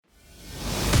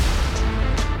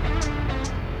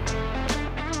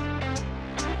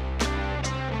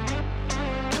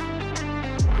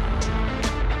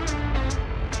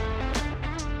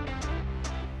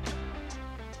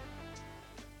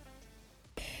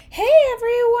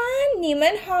你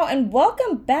们好, and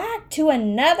welcome back to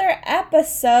another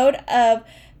episode of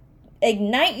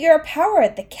Ignite Your Power,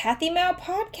 the Kathy Mou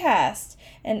Podcast.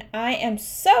 And I am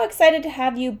so excited to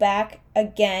have you back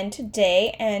again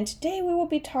today. And today we will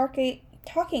be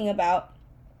talking about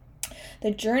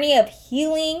the journey of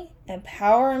healing,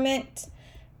 empowerment,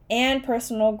 and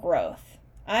personal growth.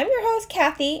 I'm your host,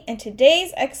 Kathy, and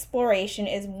today's exploration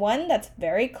is one that's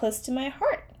very close to my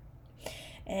heart.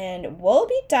 And we'll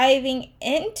be diving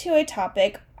into a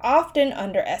topic often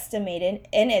underestimated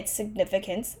in its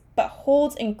significance, but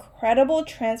holds incredible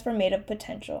transformative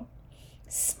potential: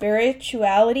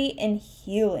 spirituality and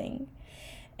healing.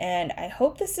 And I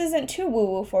hope this isn't too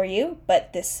woo-woo for you,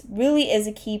 but this really is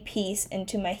a key piece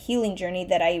into my healing journey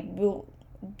that I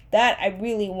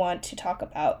really want to talk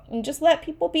about and just let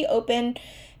people be open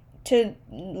to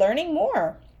learning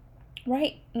more.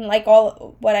 Right? And like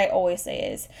what I always say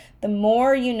is, the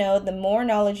more you know, the more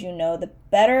knowledge you know, the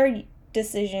better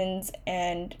decisions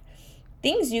and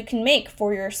things you can make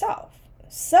for yourself.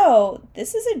 So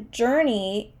this is a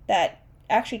journey that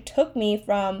actually took me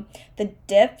from the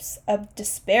depths of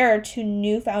despair to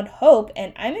newfound hope,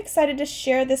 and I'm excited to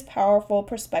share this powerful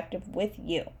perspective with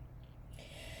you.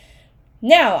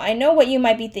 Now, I know what you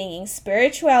might be thinking.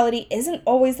 Spirituality isn't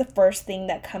always the first thing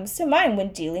that comes to mind when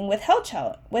dealing with health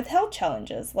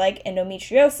challenges like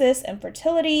endometriosis,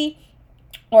 infertility,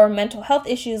 or mental health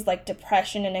issues like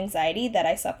depression and anxiety that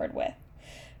I suffered with.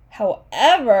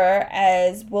 However,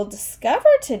 as we'll discover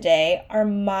today, our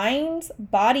minds,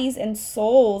 bodies, and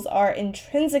souls are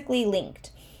intrinsically linked,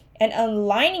 and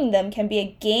aligning them can be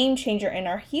a game changer in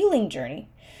our healing journey.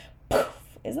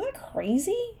 Isn't that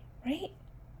crazy, right?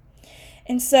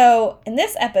 And so, in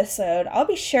this episode, I'll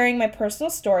be sharing my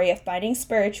personal story of finding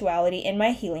spirituality in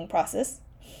my healing process.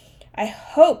 I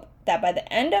hope that by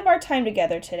the end of our time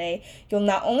together today, you'll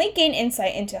not only gain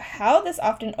insight into how this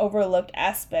often overlooked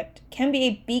aspect can be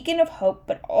a beacon of hope,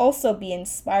 but also be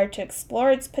inspired to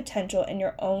explore its potential in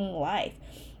your own life.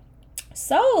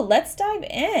 So, let's dive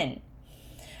in.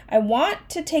 I want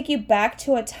to take you back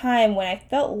to a time when I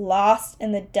felt lost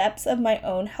in the depths of my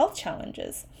own health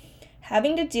challenges,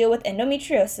 having to deal with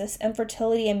endometriosis,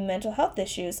 infertility, and mental health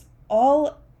issues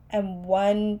all in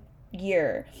 1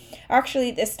 year.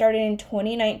 Actually, this started in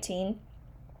 2019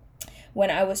 when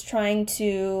I was trying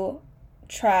to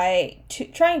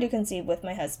conceive with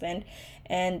my husband,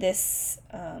 and this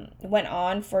went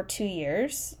on for 2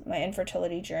 years, my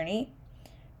infertility journey.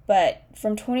 But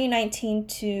from 2019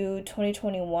 to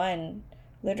 2021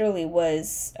 literally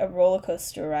was a roller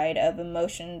coaster ride of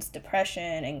emotions,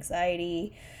 depression,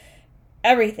 anxiety,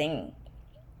 everything.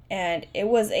 And it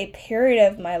was a period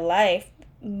of my life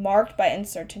marked by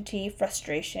uncertainty,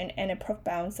 frustration, and a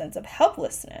profound sense of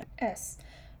helplessness. Yes.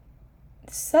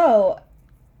 So,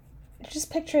 just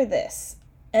picture this: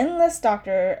 endless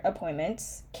doctor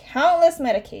appointments, countless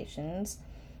medications,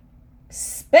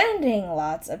 spending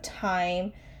lots of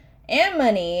time and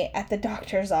money at the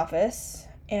doctor's office,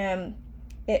 and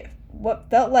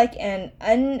what felt like an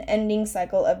unending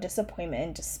cycle of disappointment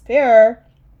and despair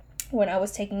when I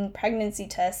was taking pregnancy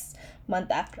tests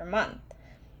month after month.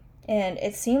 And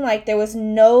it seemed like there was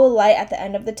no light at the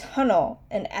end of the tunnel.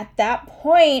 And at that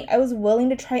point, I was willing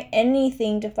to try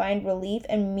anything to find relief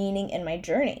and meaning in my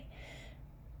journey.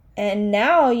 And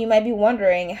now you might be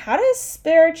wondering, how does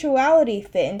spirituality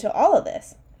fit into all of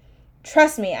this?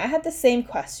 Trust me, I had the same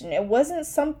question. It wasn't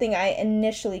something I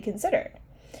initially considered.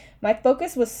 My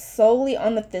focus was solely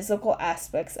on the physical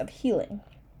aspects of healing.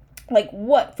 Like,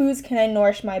 what foods can I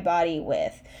nourish my body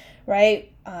with,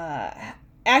 right?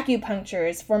 Acupuncture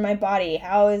is for my body.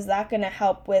 How is that going to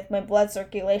help with my blood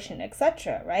circulation,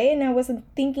 etc., right? And I wasn't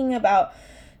thinking about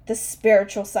the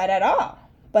spiritual side at all.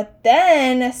 But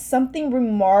then something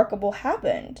remarkable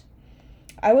happened.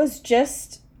 I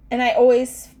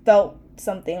always felt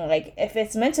something like, if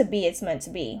it's meant to be, it's meant to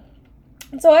be.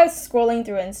 And so I was scrolling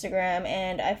through Instagram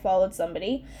and I followed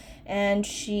somebody, and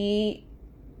she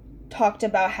talked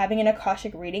about having an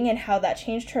Akashic reading and how that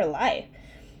changed her life.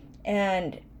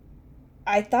 And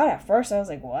I thought at first, I was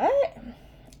like, what?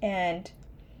 And,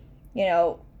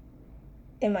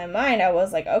 in my mind, I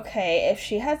was like, okay, if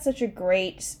she had such a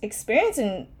great experience,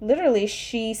 and literally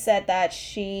she said that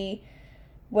she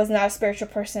was not a spiritual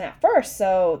person at first.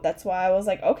 So that's why I was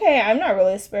like, okay, I'm not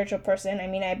really a spiritual person. I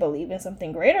mean, I believe in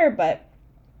something greater, but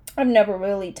I've never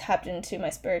really tapped into my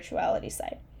spirituality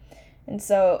side. And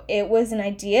so it was an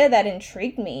idea that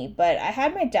intrigued me, but I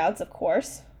had my doubts, of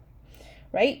course,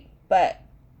 right? But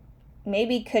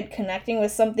maybe could connecting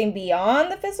with something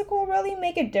beyond the physical really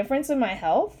make a difference in my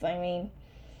health? I mean,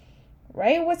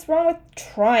 right? What's wrong with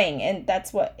trying? And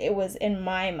that's what it was in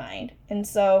my mind. And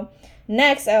so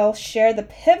next, I'll share the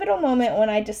pivotal moment when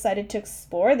I decided to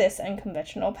explore this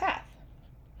unconventional path.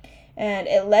 And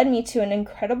it led me to an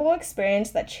incredible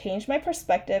experience that changed my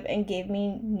perspective and gave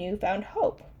me newfound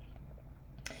hope.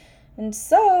 And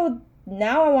so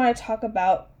now I want to talk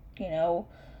about,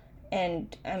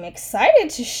 and I'm excited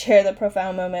to share the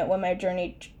profound moment when my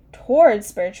journey towards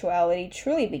spirituality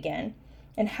truly began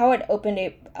and how it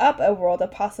opened up a world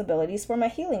of possibilities for my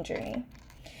healing journey.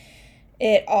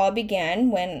 It all began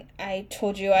when I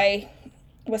told you I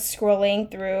was scrolling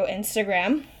through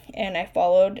Instagram and I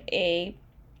followed a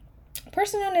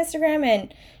person on Instagram,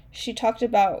 and she talked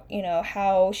about,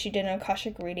 how she did an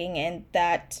Akashic reading and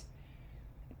that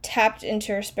tapped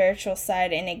into her spiritual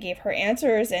side and it gave her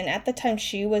answers. And at the time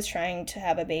she was trying to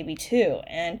have a baby too,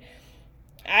 and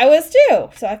I was too.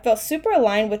 So I felt super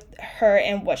aligned with her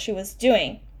and what she was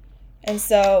doing. And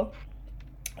so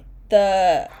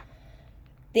the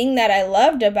thing that I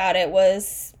loved about it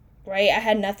was, right, I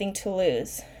had nothing to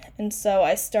lose. And so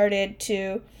I started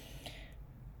to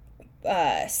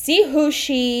see who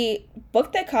she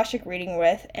booked the Akashic reading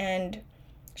with, and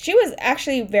she was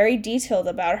actually very detailed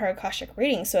about her Akashic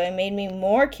reading, so it made me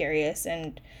more curious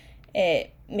and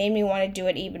it made me want to do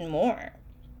it even more.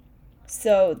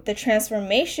 So the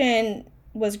transformation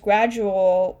was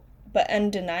gradual but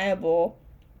undeniable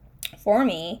for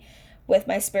me with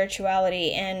my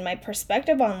spirituality, and my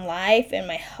perspective on life and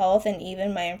my health and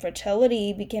even my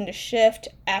infertility began to shift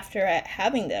after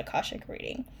having the Akashic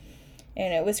reading.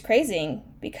 And it was crazy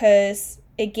because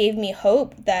it gave me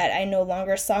hope that I no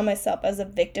longer saw myself as a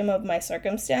victim of my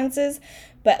circumstances,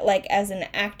 but like as an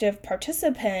active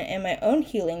participant in my own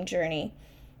healing journey.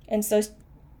 And so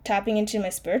tapping into my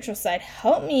spiritual side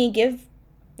helped me give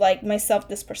myself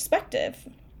this perspective.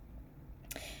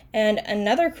 And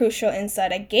another crucial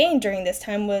insight I gained during this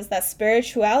time was that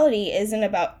spirituality isn't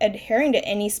about adhering to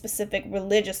any specific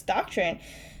religious doctrine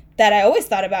that I always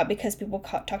thought about, because people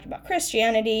talked about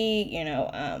Christianity,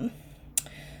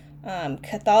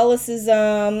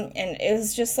 Catholicism, and it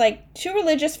was just too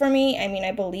religious for me. I mean,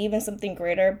 I believe in something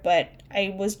greater, but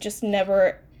I was just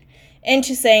never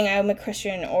into saying I'm a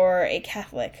Christian or a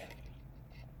Catholic.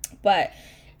 But,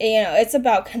 it's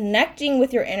about connecting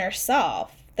with your inner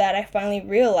self that I finally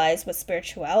realized what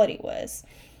spirituality was.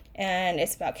 And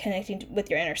it's about connecting with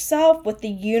your inner self, with the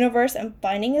universe, and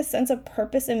finding a sense of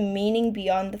purpose and meaning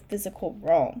beyond the physical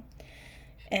realm.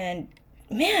 And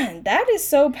man, that is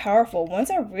so powerful. Once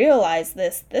I realized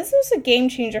this was a game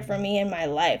changer for me in my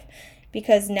life,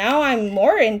 because now I'm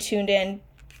more in tuned in,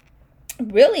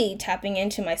 really tapping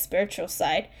into my spiritual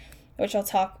side, which I'll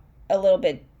talk a little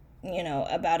bit,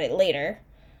 about it later.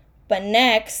 But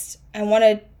next, I want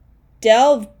to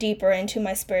delve deeper into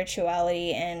my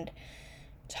spirituality and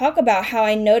talk about how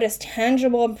I noticed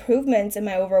tangible improvements in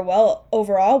my overall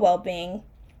well-being,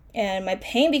 and my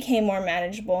pain became more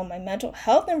manageable, my mental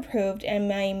health improved, and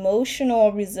my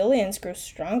emotional resilience grew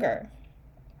stronger.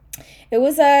 It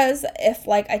was as if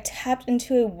I tapped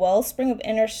into a wellspring of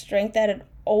inner strength that had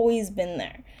always been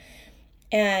there.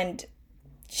 And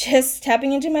just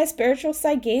tapping into my spiritual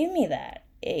side gave me that,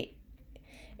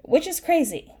 which is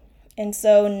crazy. And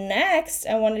so next,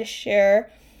 I wanted to share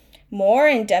more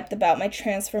in depth about my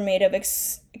transformative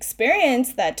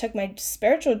experience that took my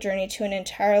spiritual journey to an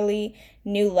entirely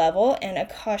new level, and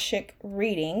Akashic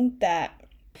reading that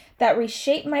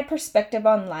reshaped my perspective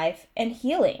on life and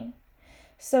healing.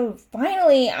 So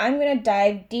finally, I'm going to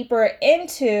dive deeper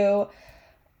into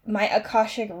my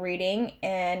Akashic reading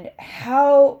and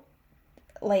how,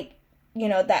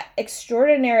 that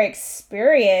extraordinary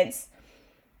experience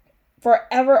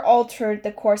forever altered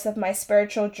the course of my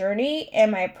spiritual journey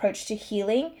and my approach to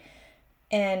healing.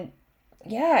 And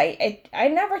yeah, I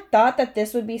never thought that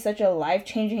this would be such a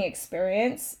life-changing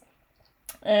experience.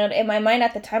 And in my mind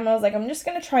at the time, I was I'm just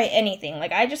going to try anything.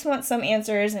 I just want some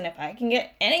answers. And if I can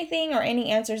get anything or any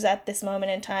answers at this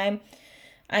moment in time,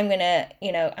 I'm going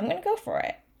to go for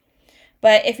it.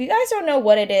 But if you guys don't know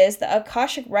what it is, the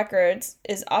Akashic Records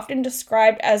is often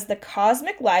described as the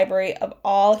cosmic library of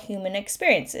all human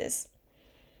experiences.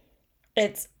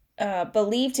 It's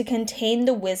believed to contain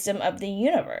the wisdom of the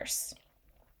universe.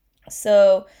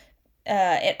 So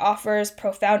it offers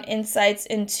profound insights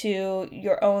into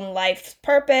your own life's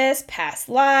purpose, past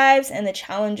lives, and the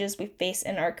challenges we face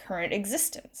in our current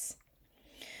existence.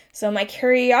 So my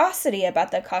curiosity about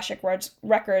the Akashic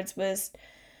Records was,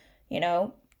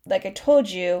 like I told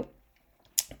you,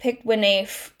 picked when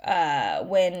a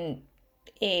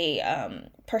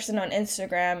person on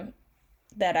Instagram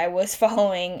that I was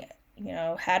following,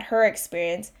 had her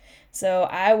experience. So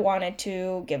I wanted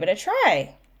to give it a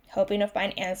try. hoping to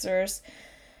find answers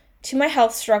to my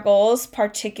health struggles,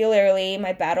 particularly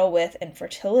my battle with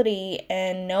infertility,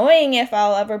 and knowing if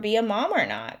I'll ever be a mom or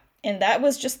not. And that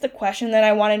was just the question that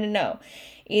I wanted to know.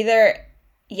 Either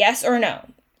yes or no.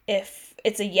 If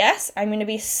it's a yes, I'm going to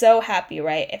be so happy,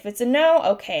 right? If it's a no,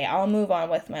 okay, I'll move on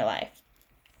with my life.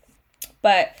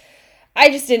 But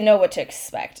I just didn't know what to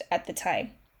expect at the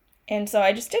time. And so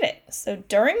I just did it. So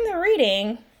during the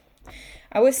reading,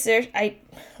 I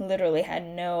literally had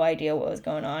no idea what was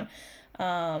going on.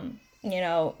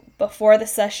 Before the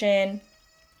session,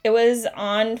 it was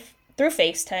on through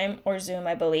FaceTime or Zoom,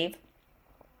 I believe.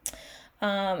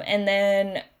 And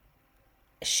then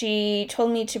she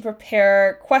told me to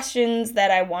prepare questions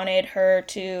that I wanted her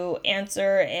to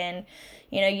answer and,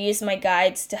 use my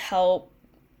guides to help,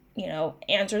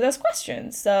 answer those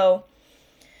questions. So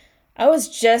I was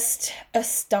just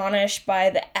astonished by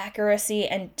the accuracy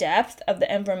and depth of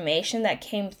the information that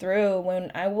came through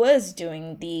when I was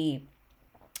doing the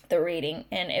reading,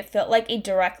 and it felt like a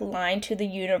direct line to the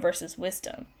universe's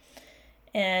wisdom.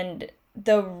 And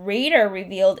the reader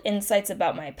revealed insights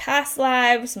about my past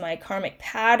lives, my karmic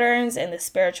patterns, and the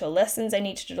spiritual lessons I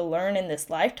needed to learn in this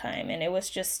lifetime. And it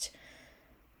was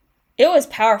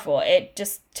powerful. It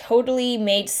just totally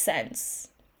made sense.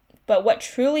 But what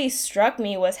truly struck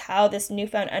me was how this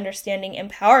newfound understanding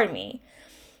empowered me.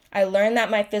 I learned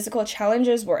that my physical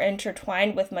challenges were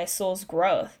intertwined with my soul's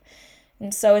growth.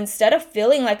 And so instead of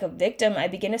feeling like a victim, I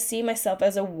began to see myself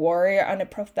as a warrior on a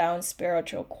profound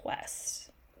spiritual quest.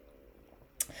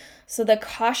 So the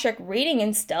Akashic reading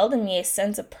instilled in me a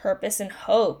sense of purpose and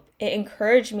hope. It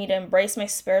encouraged me to embrace my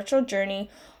spiritual journey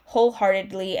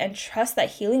wholeheartedly and trust that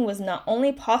healing was not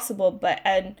only possible, but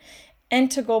an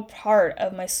integral part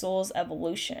of my soul's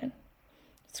evolution.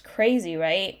 It's crazy,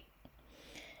 right?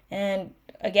 And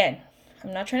again,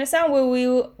 I'm not trying to sound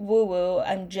woo-woo.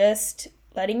 I'm just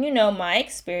letting you know my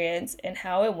experience and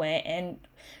how it went. And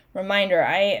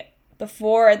reminder,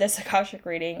 before this Akashic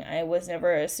reading, I was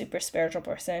never a super spiritual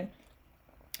person.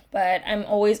 But I'm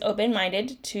always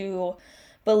open-minded to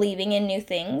believing in new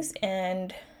things.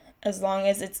 And as long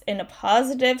as it's in a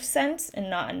positive sense and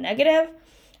not a negative,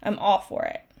 I'm all for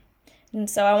it. And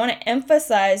so I want to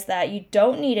emphasize that you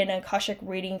don't need an Akashic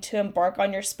reading to embark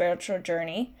on your spiritual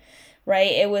journey,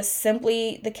 right? It was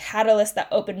simply the catalyst that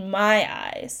opened my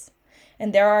eyes.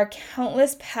 And there are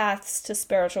countless paths to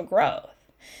spiritual growth.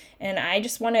 And I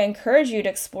just want to encourage you to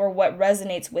explore what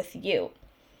resonates with you.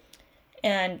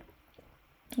 And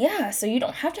yeah, so you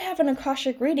don't have to have an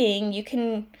Akashic reading.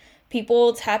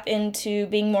 People tap into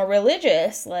being more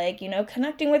religious, like,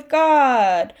 connecting with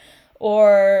God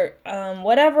or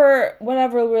whatever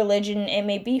religion it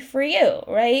may be for you,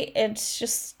 right? It's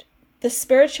just the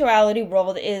spirituality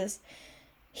world is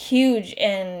huge,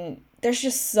 and there's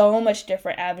just so much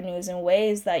different avenues and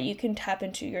ways that you can tap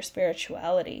into your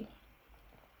spirituality.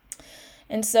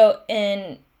 And so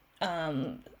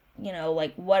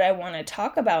what I want to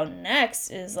talk about next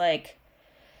is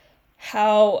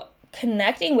how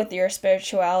connecting with your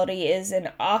spirituality is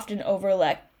an often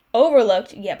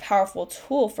overlooked yet powerful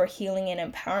tool for healing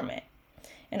and empowerment.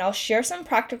 And I'll share some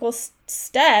practical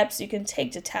steps you can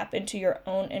take to tap into your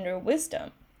own inner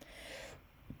wisdom.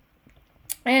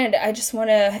 And I just want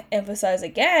to emphasize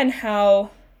again how,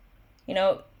 you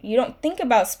don't think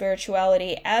about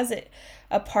spirituality as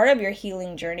a part of your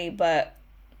healing journey, but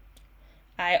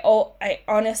I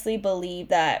honestly believe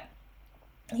that,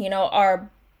 our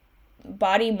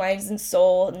body, minds, and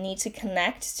soul need to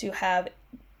connect to have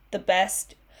the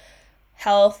best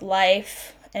health,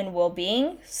 life, and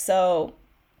well-being. So,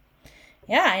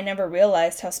 yeah, I never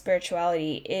realized how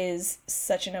spirituality is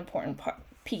such an important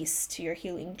piece to your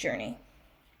healing journey.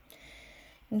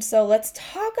 And so let's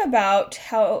talk about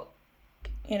how,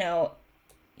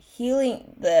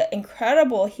 healing, the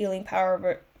incredible healing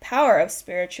power of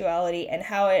spirituality and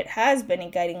how it has been a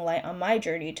guiding light on my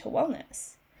journey to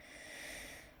wellness.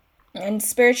 And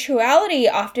spirituality,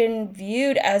 often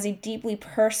viewed as a deeply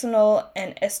personal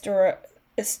and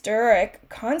esoteric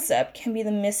concept, can be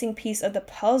the missing piece of the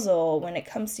puzzle when it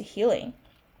comes to healing.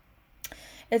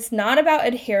 It's not about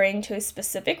adhering to a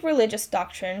specific religious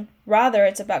doctrine. Rather,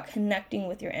 it's about connecting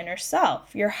with your inner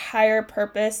self, your higher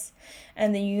purpose,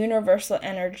 and the universal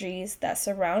energies that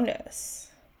surround us.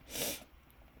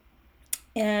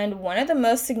 And one of the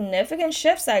most significant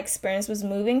shifts I experienced was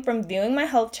moving from viewing my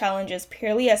health challenges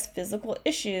purely as physical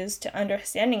issues to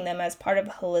understanding them as part of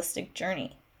a holistic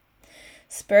journey.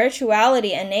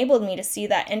 Spirituality enabled me to see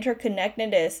that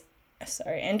interconnectedness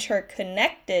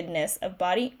of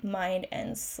body, mind,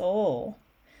 and soul.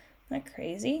 Isn't that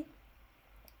crazy?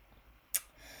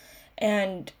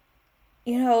 And,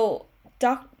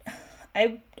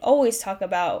 I always talk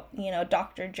about,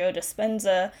 Dr. Joe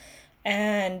Dispenza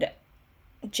and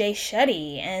Jay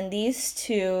Shetty, and these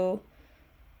two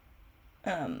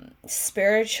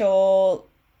spiritual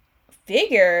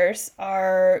figures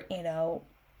are,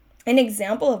 an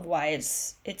example of why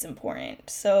it's important.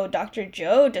 So Dr.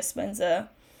 Joe Dispenza,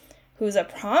 who's a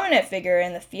prominent figure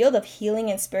in the field of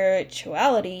healing and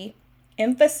spirituality,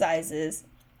 emphasizes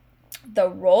the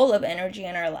role of energy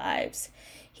in our lives.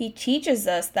 He teaches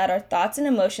us that our thoughts and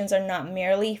emotions are not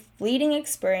merely fleeting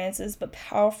experiences, but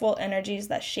powerful energies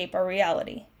that shape our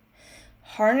reality.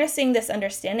 Harnessing this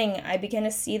understanding, I began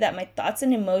to see that my thoughts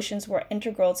and emotions were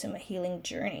integral to my healing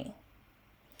journey.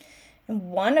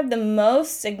 And one of the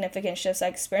most significant shifts I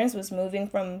experienced was moving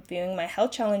from viewing my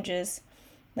health challenges,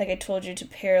 like I told you, to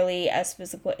purely as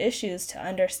physical issues, to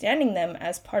understanding them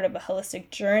as part of a holistic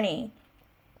journey.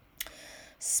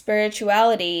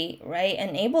 Spirituality, right,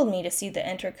 enabled me to see the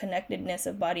interconnectedness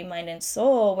of body, mind, and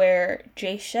soul, where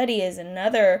Jay Shetty is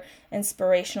another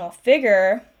inspirational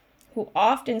figure who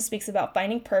often speaks about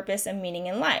finding purpose and meaning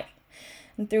in life.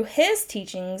 And through his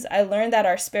teachings, I learned that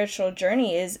our spiritual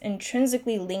journey is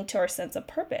intrinsically linked to our sense of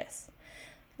purpose.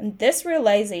 And this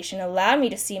realization allowed me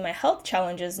to see my health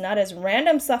challenges not as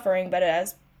random suffering, but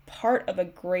as part of a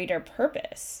greater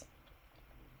purpose.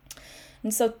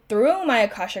 And so through my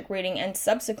Akashic reading and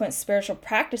subsequent spiritual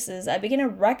practices, I began to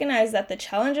recognize that the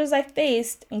challenges I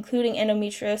faced, including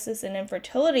endometriosis and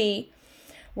infertility,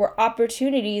 were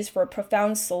opportunities for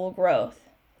profound soul growth.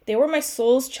 They were my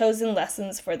soul's chosen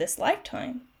lessons for this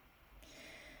lifetime.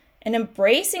 And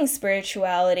embracing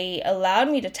spirituality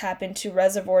allowed me to tap into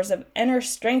reservoirs of inner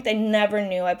strength I never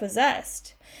knew I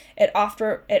possessed. It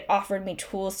offered me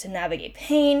tools to navigate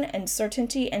pain,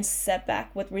 uncertainty, and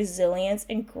setback with resilience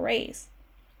and grace.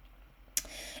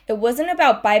 It wasn't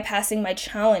about bypassing my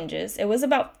challenges. It was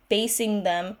about facing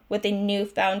them with a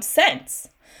newfound sense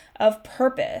of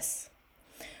purpose.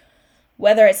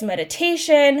 Whether it's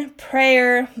meditation,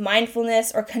 prayer,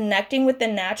 mindfulness, or connecting with the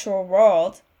natural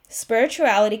world,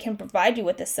 spirituality can provide you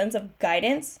with a sense of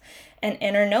guidance and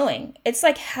inner knowing. It's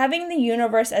like having the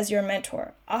universe as your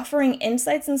mentor, offering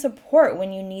insights and support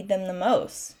when you need them the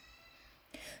most.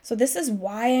 So this is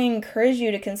why I encourage you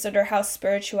to consider how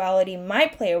spirituality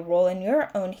might play a role in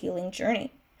your own healing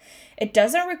journey. It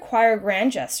doesn't require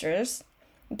grand gestures.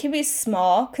 It can be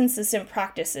small, consistent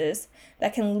practices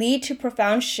that can lead to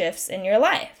profound shifts in your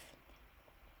life.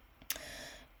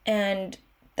 And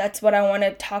that's what I want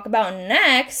to talk about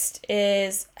next,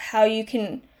 is how you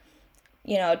can,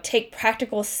 take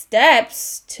practical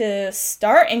steps to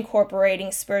start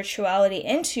incorporating spirituality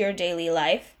into your daily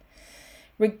life,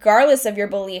 regardless of your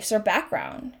beliefs or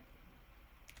background.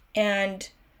 And,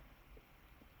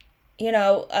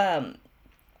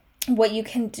 what you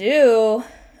can do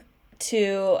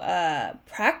to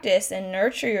practice and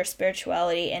nurture your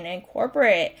spirituality and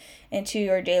incorporate it into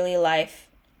your daily life.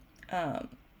 Like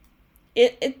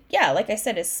I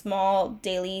said, it's small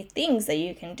daily things that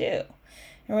you can do.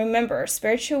 And remember,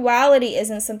 spirituality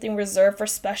isn't something reserved for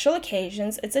special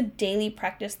occasions. It's a daily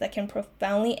practice that can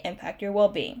profoundly impact your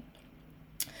well-being.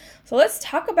 So let's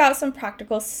talk about some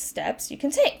practical steps you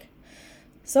can take.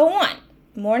 So 1,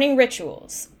 morning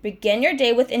rituals. Begin your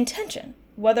day with intention.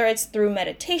 Whether it's through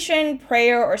meditation,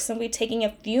 prayer, or simply taking a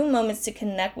few moments to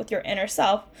connect with your inner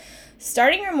self,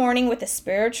 starting your morning with a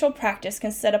spiritual practice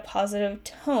can set a positive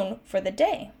tone for the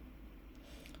day.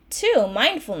 2,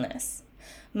 mindfulness.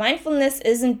 Mindfulness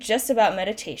isn't just about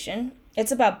meditation.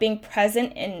 It's about being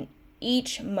present in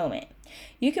each moment.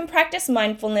 You can practice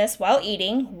mindfulness while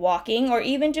eating, walking, or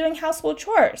even doing household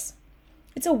chores.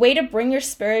 It's a way to bring your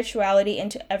spirituality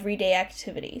into everyday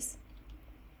activities.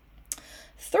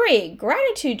 3,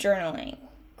 gratitude journaling.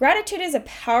 Gratitude is a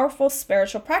powerful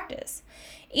spiritual practice.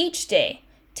 Each day,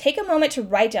 take a moment to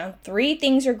write down 3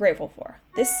 things you're grateful for.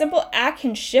 This simple act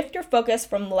can shift your focus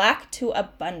from lack to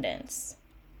abundance.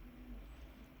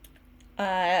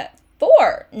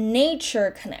 4, nature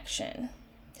connection.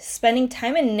 Spending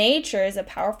time in nature is a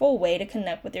powerful way to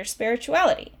connect with your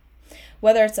spirituality.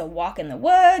 Whether it's a walk in the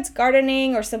woods,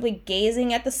 gardening, or simply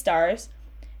gazing at the stars,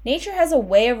 nature has a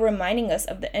way of reminding us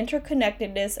of the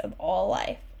interconnectedness of all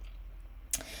life.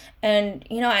 And,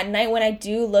 at night when I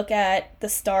do look at the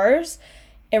stars,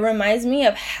 it reminds me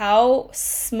of how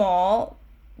small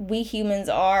we humans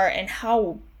are and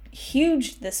how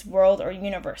huge this world or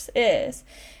universe is.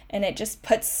 And it just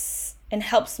puts and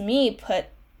helps me put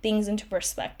things into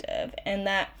perspective, and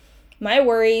that my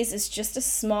worries is just a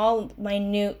small,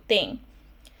 minute thing.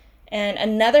 And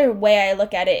another way I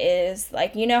look at it is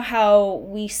how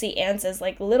we see ants as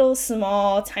little,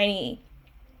 small, tiny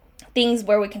things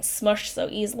where we can smush so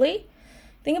easily.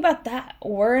 Think about that.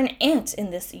 We're an ant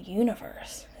in this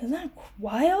universe. Isn't that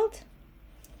wild?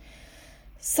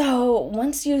 So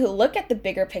once you look at the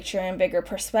bigger picture and bigger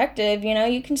perspective,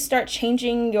 you can start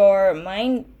changing your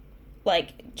mind,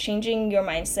 changing your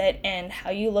mindset and how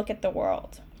you look at the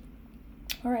world.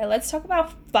 All right, let's talk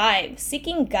about 5,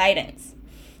 seeking guidance.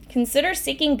 Consider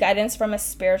seeking guidance from a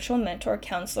spiritual mentor,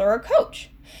 counselor, or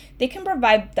coach. They can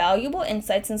provide valuable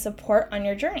insights and support on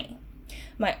your journey.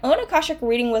 My own Akashic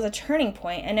reading was a turning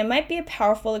point, and it might be a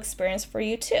powerful experience for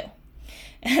you too.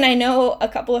 And I know a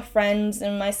couple of friends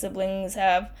and my siblings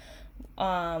have,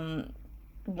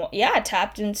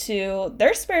 tapped into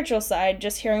their spiritual side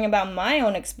just hearing about my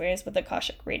own experience with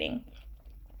Akashic reading.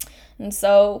 And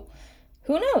so,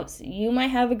 who knows? You might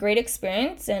have a great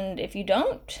experience, and if you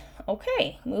don't,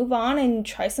 okay, move on and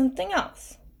try something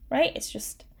else, right? It's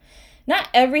just not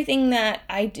everything that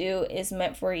I do is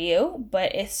meant for you,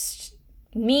 but it's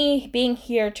me being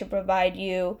here to provide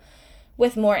you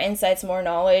with more insights, more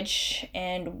knowledge,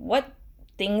 and what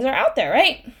things are out there,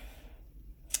 right?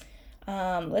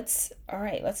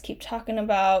 Let's keep talking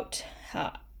about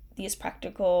how these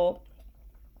practical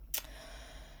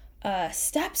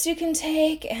steps you can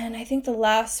take. And I think the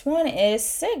last one is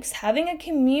 6, having a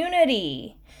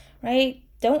community, right?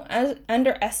 Don't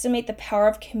underestimate the power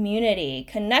of community.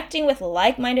 Connecting with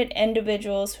like-minded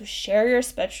individuals who share your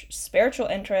spiritual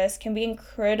interests can be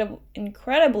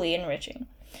incredibly enriching.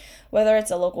 Whether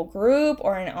it's a local group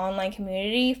or an online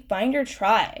community, find your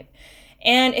tribe.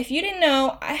 And if you didn't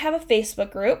know, I have a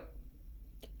Facebook group.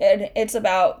 It's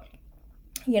about,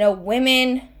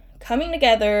 women coming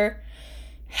together,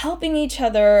 helping each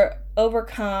other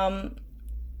overcome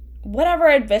whatever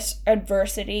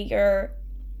adversity you're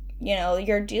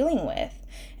dealing with.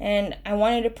 And I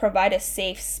wanted to provide a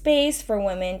safe space for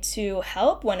women to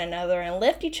help one another and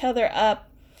lift each other up,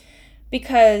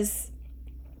 because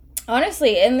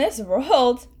honestly, in this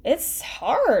world, it's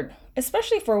hard,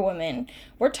 especially for women.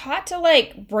 We're taught to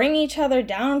bring each other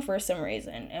down for some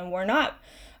reason, and we're not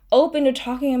open to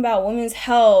talking about women's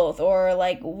health or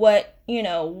what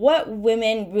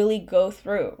women really go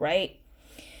through, right?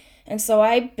 And so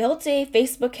I built a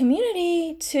Facebook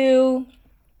community to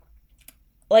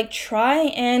try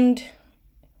and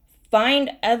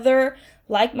find other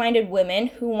like-minded women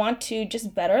who want to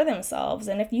just better themselves.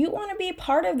 And if you want to be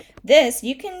part of this,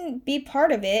 you can be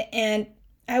part of it, and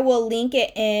I will link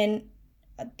it in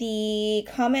the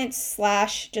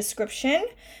comments/description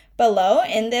below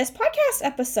in this podcast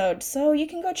episode, so you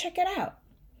can go check it out.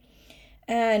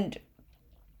 And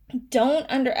don't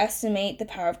underestimate the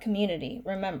power of community.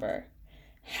 Remember,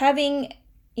 having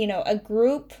a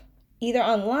group either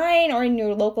online or in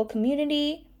your local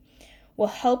community will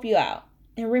help you out.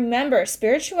 And remember,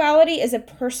 spirituality is a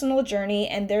personal journey,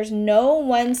 and there's no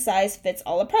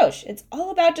one-size-fits-all approach. It's all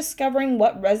about discovering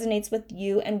what resonates with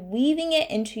you and weaving it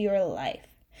into your life.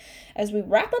 As we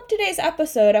wrap up today's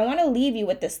episode, I want to leave you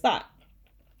with this thought.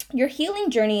 Your healing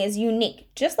journey is unique,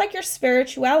 just like your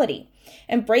spirituality.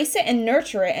 Embrace it and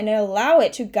nurture it, and allow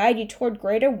it to guide you toward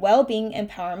greater well-being,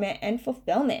 empowerment, and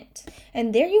fulfillment.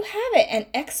 And there you have it, an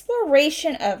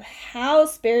exploration of how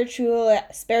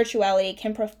spirituality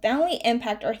can profoundly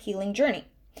impact our healing journey.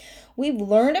 We've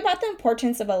learned about the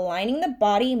importance of aligning the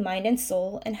body, mind, and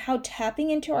soul, and how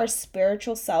tapping into our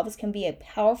spiritual selves can be a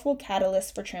powerful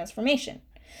catalyst for transformation.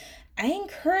 I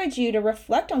encourage you to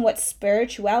reflect on what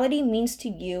spirituality means to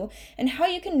you and how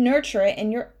you can nurture it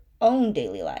in your own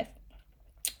daily life.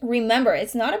 Remember,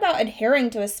 it's not about adhering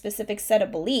to a specific set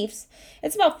of beliefs.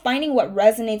 It's about finding what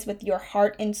resonates with your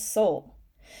heart and soul.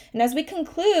 And as we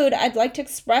conclude, I'd like to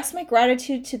express my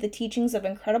gratitude to the teachings of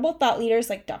incredible thought leaders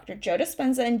like Dr. Joe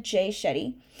Dispenza and Jay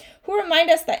Shetty, who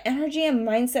remind us that energy and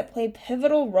mindset play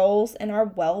pivotal roles in our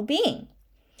well-being.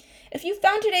 If you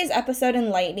found today's episode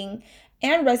enlightening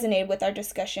and resonated with our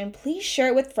discussion, please share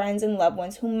it with friends and loved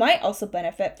ones who might also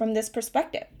benefit from this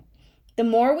perspective. The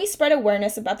more we spread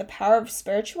awareness about the power of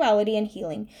spirituality and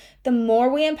healing, the more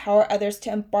we empower others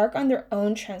to embark on their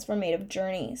own transformative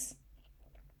journeys.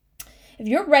 If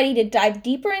you're ready to dive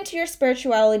deeper into your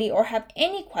spirituality or have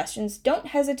any questions, don't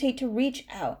hesitate to reach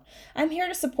out. I'm here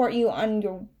to support you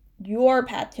on your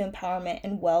path to empowerment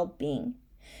and well-being.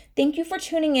 Thank you for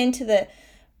tuning in to the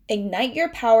Ignite Your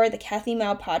Power, the Kathy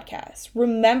Mou Podcast.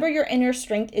 Remember, your inner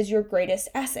strength is your greatest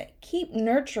asset. Keep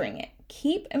nurturing it.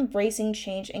 Keep embracing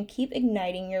change and keep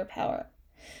igniting your power.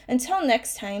 Until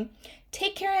next time,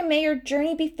 take care, and may your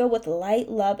journey be filled with light,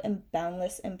 love, and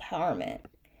boundless empowerment.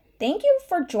 Thank you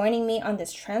for joining me on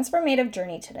this transformative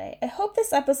journey today. I hope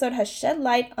this episode has shed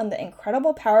light on the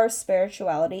incredible power of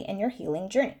spirituality in your healing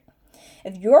journey.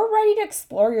 If you're ready to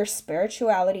explore your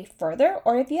spirituality further,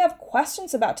 or if you have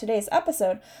questions about today's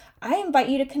episode, I invite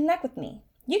you to connect with me.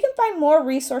 You can find more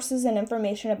resources and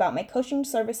information about my coaching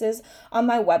services on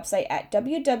my website at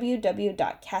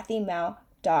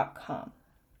www.kathymou.com.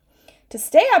 To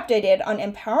stay updated on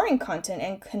empowering content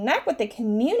and connect with a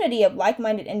community of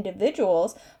like-minded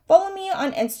individuals, follow me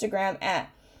on Instagram at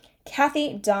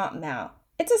kathy.mou.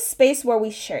 It's a space where we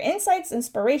share insights,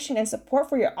 inspiration, and support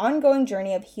for your ongoing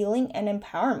journey of healing and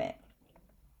empowerment.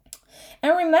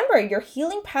 And remember, your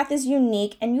healing path is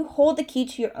unique and you hold the key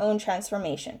to your own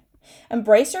transformation.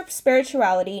 Embrace your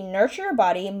spirituality, nurture your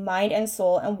body, mind, and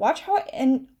soul, and watch how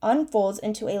it unfolds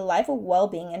into a life of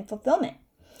well-being and fulfillment.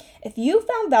 If you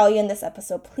found value in this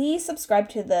episode, please subscribe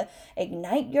to the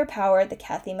Ignite Your Power, the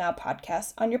Kathy Mou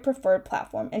Podcast on your preferred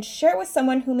platform and share it with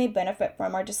someone who may benefit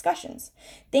from our discussions.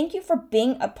 Thank you for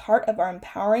being a part of our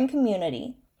empowering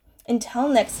community. Until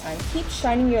next time, keep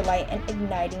shining your light and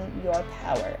igniting your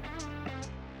power.